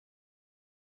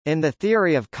In the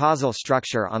theory of causal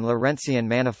structure on Lorentzian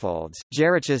manifolds,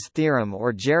 Geroch's theorem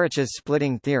or Geroch's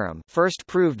splitting theorem, first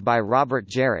proved by Robert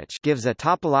Geroch, gives a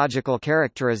topological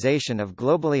characterization of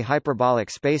globally hyperbolic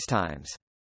spacetimes.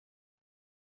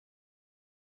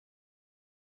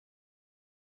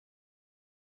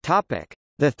 Topic: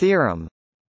 The theorem.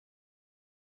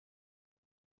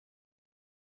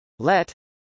 Let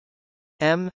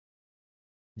M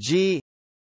G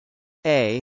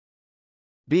A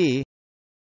B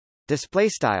display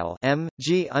style M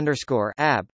G underscore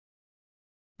ab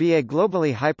be a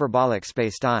globally hyperbolic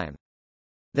spacetime.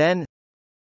 Then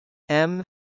M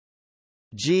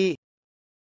G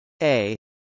A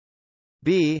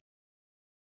B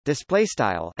display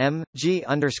style M G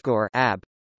underscore ab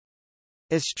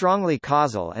is strongly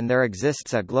causal, and there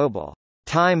exists a global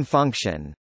time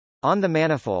function on the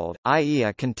manifold, i.e.,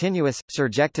 a continuous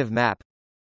surjective map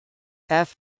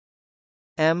F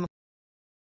M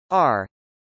R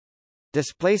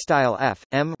display style F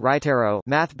M right arrow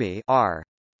math B R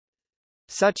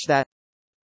such that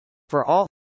for all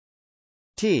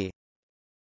T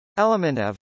element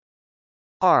of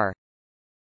R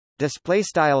display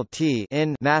style T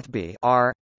in math B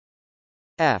R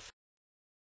F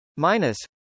minus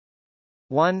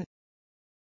 1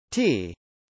 T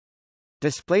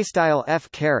display style F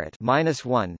caret minus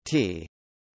 1 T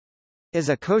is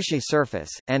a Cauchy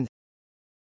surface, and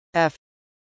F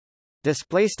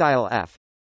display style F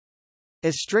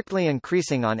is strictly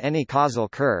increasing on any causal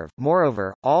curve.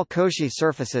 Moreover, all Cauchy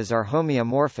surfaces are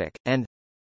homeomorphic, and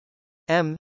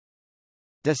M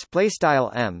display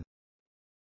style M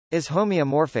is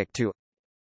homeomorphic to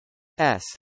S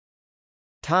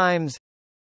times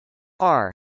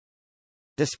R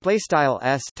display style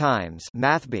S times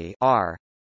math B R,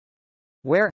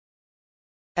 where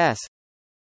S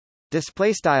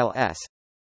display style S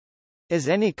is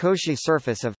any Cauchy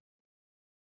surface of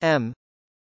M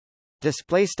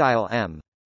display style M.